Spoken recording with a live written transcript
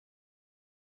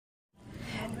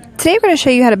Today we're going to show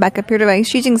you how to back up your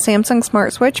device using Samsung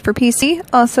Smart Switch for PC,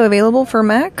 also available for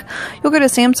Mac. You'll go to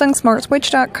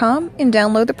samsungsmartswitch.com and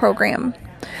download the program.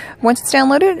 Once it's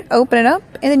downloaded, open it up,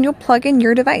 and then you'll plug in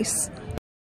your device.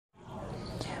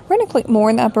 We're going to click More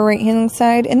in the upper right hand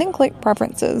side and then click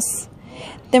Preferences.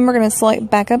 Then we're going to select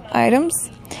Backup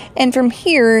Items. And from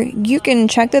here, you can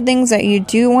check the things that you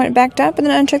do want backed up and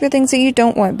then uncheck the things that you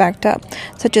don't want backed up,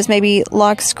 such as maybe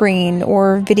lock screen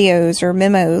or videos or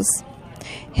memos.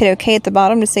 Hit OK at the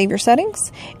bottom to save your settings,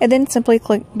 and then simply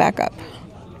click Backup.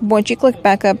 Once you click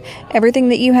Backup, everything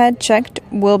that you had checked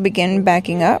will begin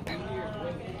backing up.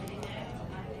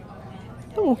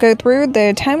 We'll go through.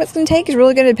 The time it's going to take is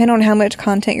really going to depend on how much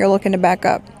content you're looking to back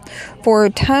up. For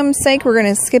time's sake, we're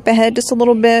going to skip ahead just a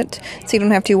little bit so you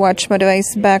don't have to watch my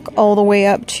device back all the way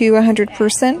up to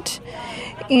 100%.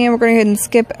 And we're going to go ahead and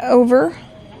skip over.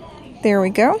 There we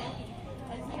go.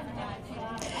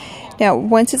 Now,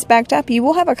 once it's backed up, you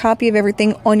will have a copy of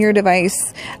everything on your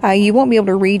device. You won't be able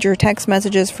to read your text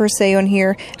messages per se on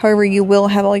here. However, you will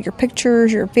have all your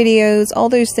pictures, your videos, all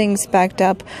those things backed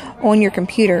up on your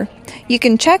computer. You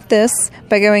can check this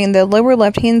by going in the lower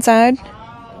left-hand side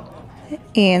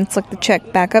and select the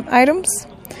Check Backup Items.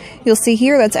 You'll see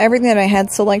here that's everything that I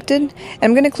had selected. And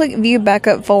I'm going to click View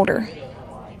Backup Folder.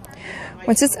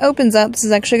 Once this opens up, this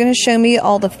is actually going to show me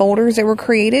all the folders that were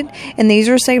created, and these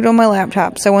are saved on my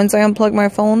laptop. So once I unplug my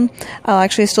phone, I'll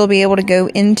actually still be able to go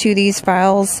into these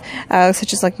files,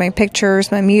 such as like my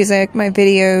pictures, my music, my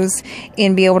videos,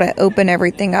 and be able to open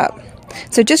everything up.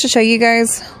 So just to show you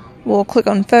guys, we'll click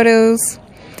on Photos,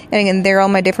 and again, there are all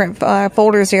my different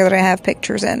folders here that I have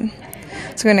pictures in.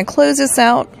 So we're going to close this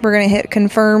out. We're going to hit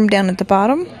Confirm down at the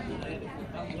bottom.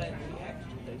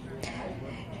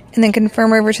 And then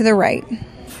confirm over to the right.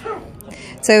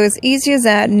 So as easy as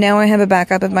that, now I have a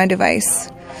backup of my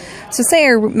device. So say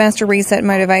I master reset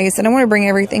my device and I want to bring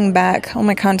everything back, all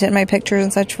my content, my pictures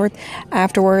and such forth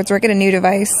afterwards, or I get a new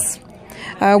device.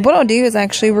 What I'll do is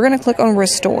actually we're going to click on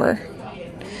Restore.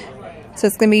 So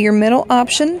it's going to be your middle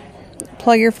option.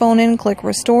 Plug your phone in, click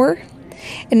Restore.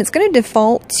 And it's going to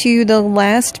default to the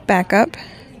last backup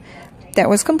that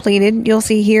was completed. You'll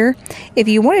see here, if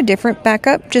you want a different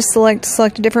backup, just select a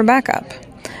different backup.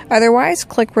 Otherwise,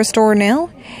 click Restore Now,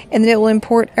 and then it will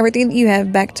import everything that you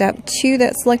have backed up to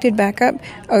that selected backup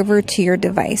over to your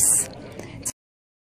device.